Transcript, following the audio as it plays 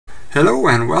Hello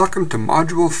and welcome to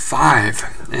Module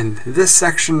 5. In this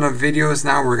section of videos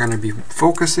now we're going to be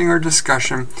focusing our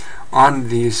discussion on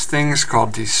these things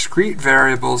called discrete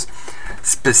variables.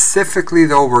 Specifically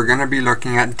though, we're going to be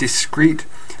looking at discrete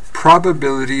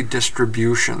probability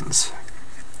distributions.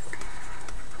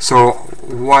 So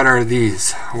what are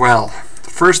these? Well,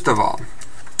 first of all,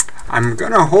 I'm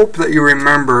going to hope that you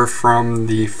remember from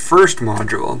the first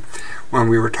module when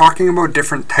we were talking about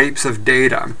different types of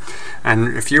data.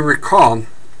 And if you recall,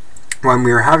 when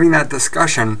we were having that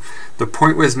discussion, the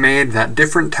point was made that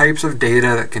different types of data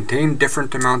that contain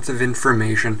different amounts of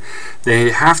information,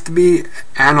 they have to be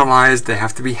analyzed, they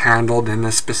have to be handled in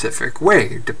a specific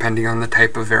way, depending on the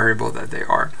type of variable that they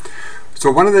are.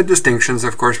 So one of the distinctions,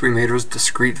 of course, we made was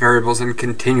discrete variables and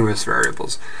continuous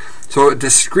variables. So a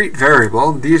discrete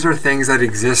variable, these are things that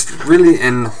exist really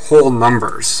in whole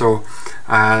numbers. So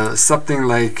something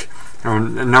like a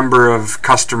number of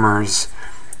customers,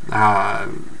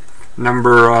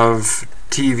 number of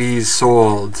TVs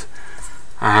sold,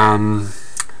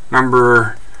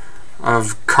 number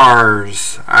of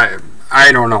cars. I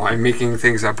don't know, I'm making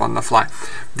things up on the fly.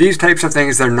 These types of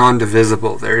things, they're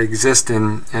non-divisible. They exist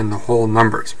in the whole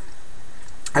numbers,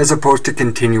 as opposed to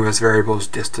continuous variables,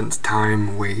 distance,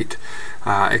 time, weight,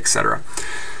 etc.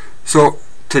 So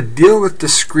to deal with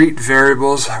discrete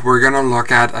variables, we're going to look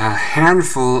at a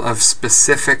handful of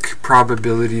specific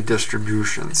probability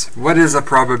distributions. What is a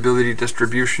probability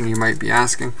distribution, you might be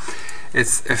asking?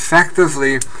 It's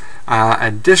effectively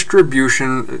a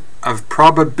distribution of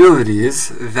probabilities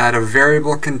that a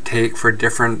variable can take for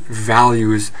different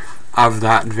values of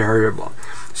that variable.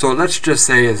 So let's just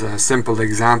say, as a simple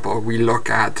example, we look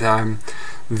at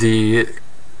the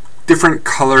different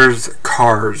colors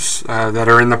cars that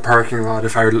are in the parking lot.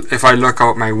 If I look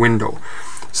out my window,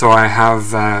 so I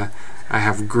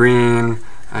have green,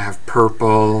 I have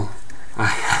purple.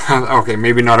 Okay,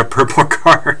 maybe not a purple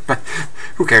car, but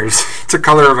who cares? It's a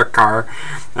color of a car,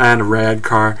 and a red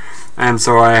car, and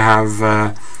so I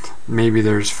have maybe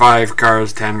there's 5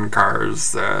 cars, 10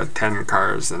 cars, 10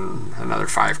 cars, and another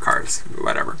 5 cars,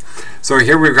 whatever. So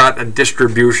here we've got a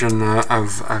distribution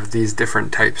of these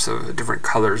different types of different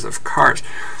colors of cars.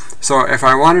 So if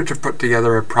I wanted to put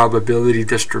together a probability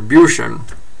distribution,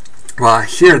 well,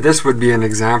 here this would be an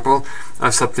example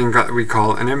of something that we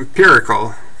call an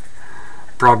empirical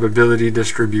probability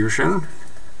distribution,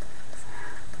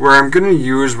 where I'm going to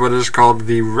use what is called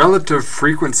the relative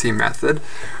frequency method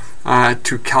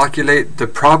to calculate the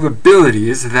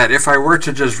probabilities that if I were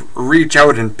to just reach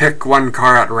out and pick one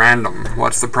car at random,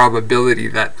 what's the probability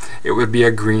that it would be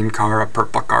a green car, a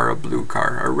purple car, a blue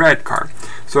car, a red car.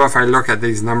 So if I look at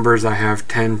these numbers, I have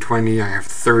 10, 20, I have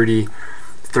 30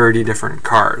 different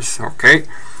cars. Okay,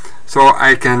 so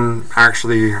I can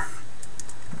actually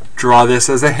draw this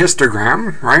as a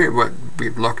histogram, right? What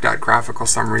we've looked at graphical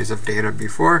summaries of data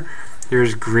before.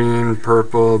 Here's green,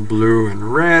 purple, blue,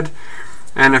 and red.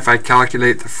 And if I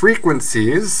calculate the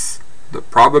frequencies, the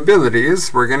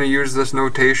probabilities, we're going to use this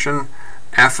notation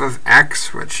f of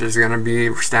x, which is going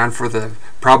to stand for the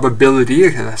probability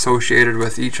associated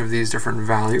with each of these different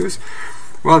values.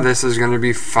 Well, this is going to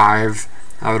be 5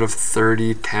 out of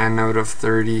 30, 10 out of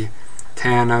 30,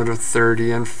 10 out of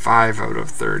 30, and 5 out of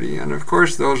 30. And of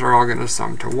course, those are all going to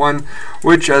sum to 1,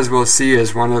 which, as we'll see,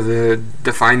 is one of the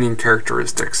defining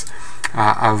characteristics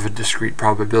of a discrete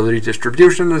probability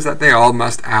distribution, is that they all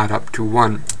must add up to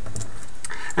 1.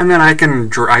 And then I can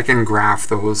graph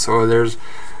those. So there's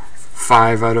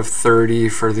 5 out of 30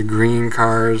 for the green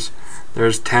cars,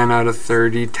 there's 10 out of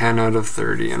 30, 10 out of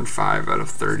 30, and 5 out of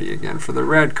 30 again for the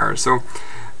red cars. So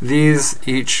these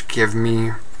each give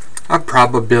me a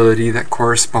probability that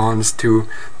corresponds to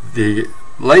the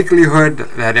likelihood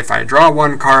that if I draw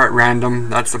one car at random,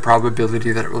 that's the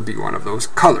probability that it will be one of those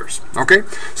colors. Okay,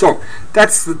 so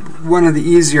that's one of the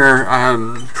easier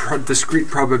discrete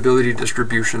probability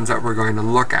distributions that we're going to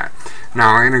look at.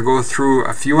 Now I'm going to go through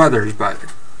a few others, but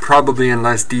probably in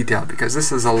less detail, because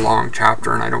this is a long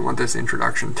chapter and I don't want this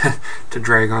introduction to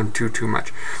drag on too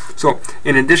much. So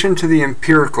in addition to the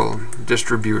empirical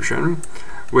distribution,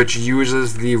 which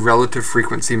uses the relative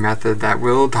frequency method, that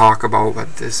we'll talk about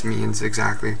what this means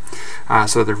exactly.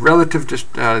 So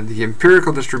the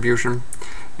empirical distribution.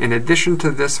 In addition to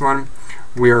this one,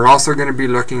 we are also going to be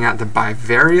looking at the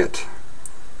bivariate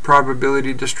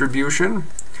probability distribution.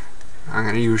 I'm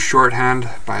going to use shorthand,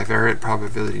 bivariate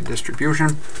probability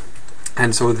distribution.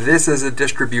 And so this is a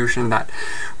distribution that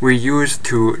we use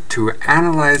to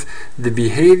analyze the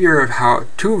behavior of how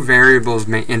two variables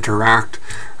may interact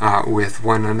with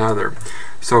one another.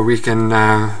 So we can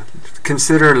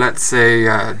consider, let's say,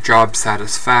 job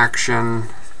satisfaction,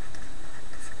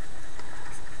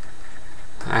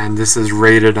 and this is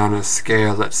rated on a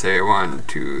scale, let's say 1,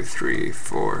 2, 3,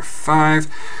 4, 5,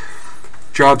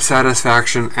 job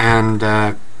satisfaction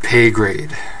and pay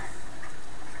grade.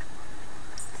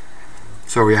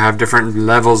 So we have different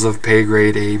levels of pay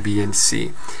grade, A, B, and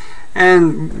C.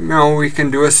 And you know, we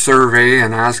can do a survey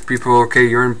and ask people, okay,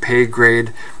 you're in pay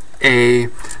grade A,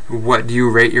 what do you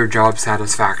rate your job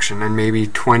satisfaction? And maybe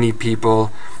 20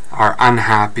 people are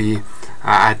unhappy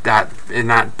in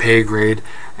that pay grade,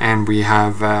 and we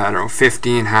have I don't know,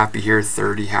 15 happy here,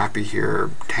 30 happy here,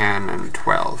 10 and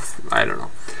 12, I don't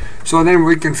know. So then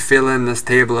we can fill in this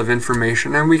table of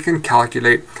information and we can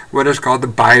calculate what is called the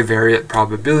bivariate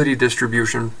probability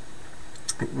distribution,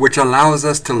 which allows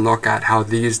us to look at how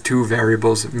these two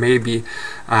variables may be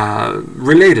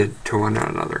related to one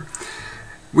another.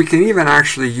 We can even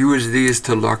actually use these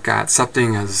to look at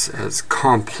something as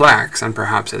complex and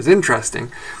perhaps as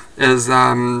interesting as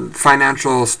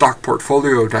financial stock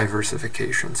portfolio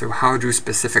diversification. So how do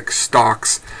specific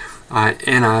stocks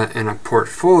in a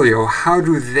portfolio, how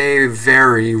do they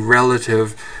vary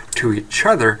relative to each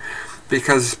other?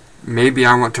 Because maybe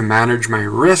I want to manage my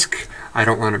risk. I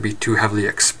don't want to be too heavily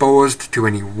exposed to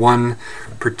any one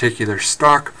particular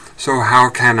stock. So how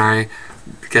can I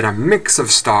get a mix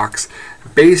of stocks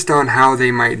based on how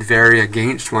they might vary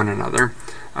against one another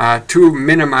to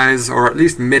minimize or at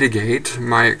least mitigate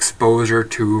my exposure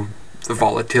to the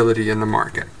volatility in the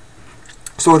market?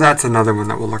 So that's another one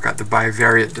that we'll look at, the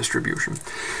bivariate distribution.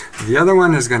 The other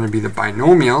one is going to be the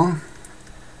binomial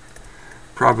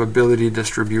probability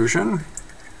distribution.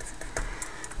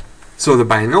 So the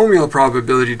binomial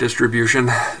probability distribution,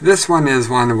 this one is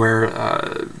one where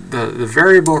the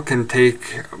variable can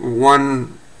take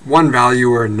one value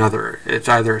or another. It's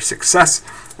either a success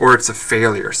or it's a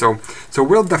failure. So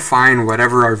we'll define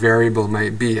whatever our variable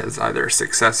might be as either a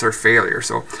success or failure.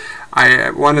 So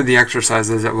one of the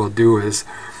exercises that we'll do is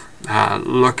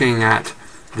looking at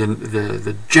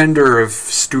the gender of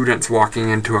students walking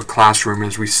into a classroom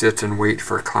as we sit and wait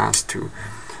for class to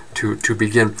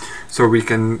begin. So we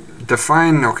can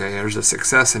define, okay, here's a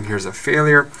success and here's a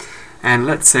failure. And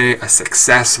let's say a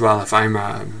success, well, if I'm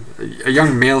a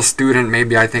young male student,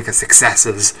 maybe I think a success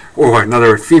is, oh,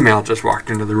 another female just walked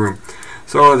into the room.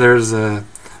 So there's a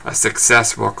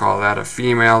success, we'll call that a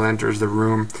female enters the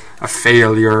room. A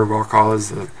failure, we'll call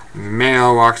as a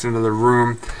male walks into the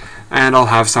room. And I'll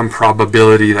have some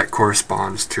probability that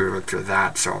corresponds to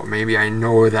that. So maybe I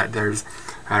know that there's,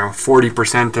 I don't know,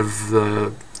 40% of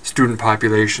the student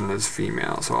population is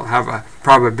female. So I'll have a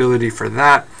probability for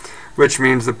that, which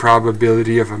means the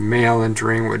probability of a male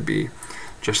entering would be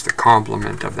just the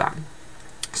complement of that.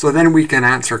 So then we can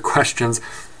answer questions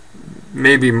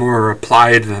maybe more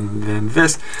applied than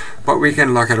this, but we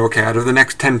can look at, okay, out of the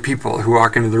next 10 people who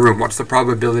walk into the room, what's the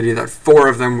probability that 4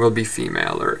 of them will be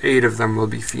female, or 8 of them will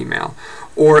be female,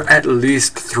 or at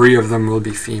least 3 of them will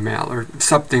be female, or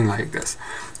something like this.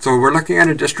 So we're looking at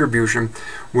a distribution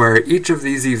where each of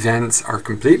these events are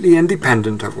completely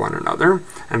independent of one another,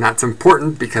 and that's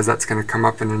important because that's going to come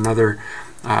up in another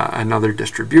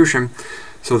distribution.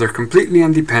 So they're completely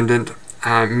independent,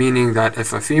 meaning that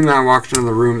if a female walks into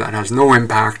the room, that has no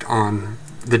impact on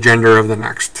the gender of the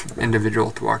next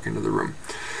individual to walk into the room.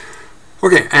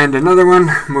 Okay, and another one,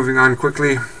 moving on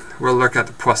quickly, we'll look at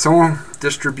the Poisson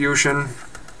distribution.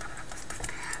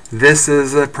 This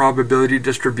is a probability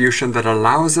distribution that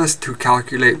allows us to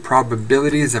calculate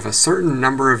probabilities of a certain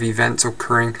number of events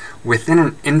occurring within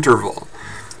an interval.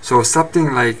 So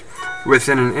something like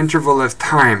within an interval of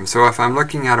time. So if I'm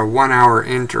looking at a 1-hour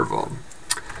interval,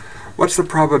 what's the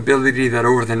probability that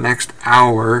over the next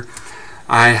hour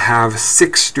I have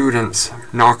 6 students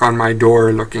knock on my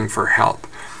door looking for help?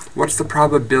 What's the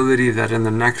probability that in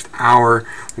the next hour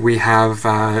we have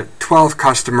 12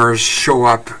 customers show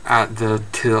up at the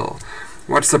till?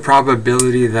 What's the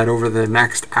probability that over the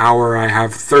next hour I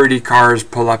have 30 cars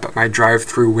pull up at my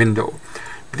drive-through window?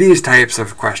 These types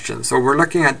of questions. So we're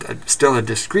looking at still a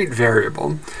discrete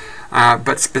variable,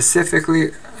 but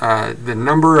specifically the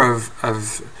number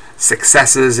of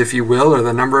successes, if you will, or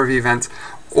the number of events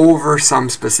over some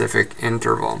specific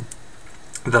interval.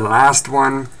 The last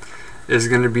one is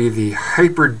going to be the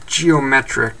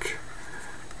hypergeometric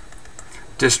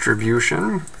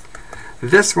distribution.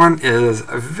 This one is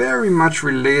very much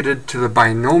related to the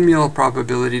binomial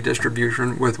probability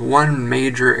distribution with one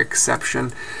major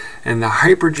exception. In the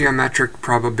hypergeometric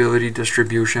probability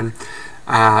distribution,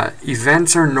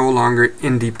 events are no longer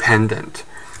independent.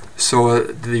 So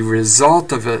the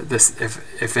result of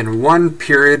if in one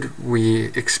period we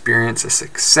experience a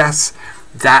success,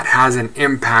 that has an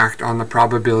impact on the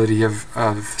probability of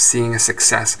seeing a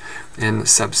success in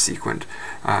subsequent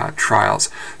trials.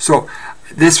 So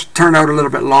this turned out a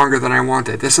little bit longer than I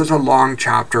wanted. This is a long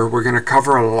chapter. We're going to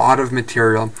cover a lot of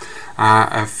material,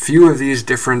 a few of these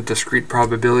different discrete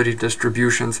probability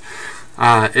distributions.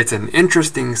 It's an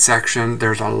interesting section.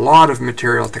 There's a lot of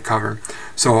material to cover.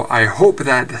 So I hope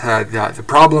that the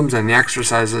problems and the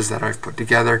exercises that I've put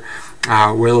together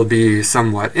will be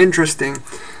somewhat interesting,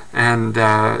 and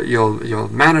you'll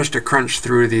manage to crunch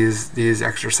through these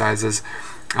exercises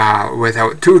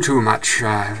without too much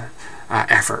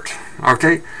effort.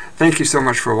 Okay, thank you so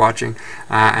much for watching,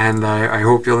 and I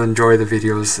hope you'll enjoy the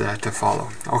videos to follow.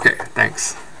 Okay,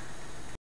 thanks.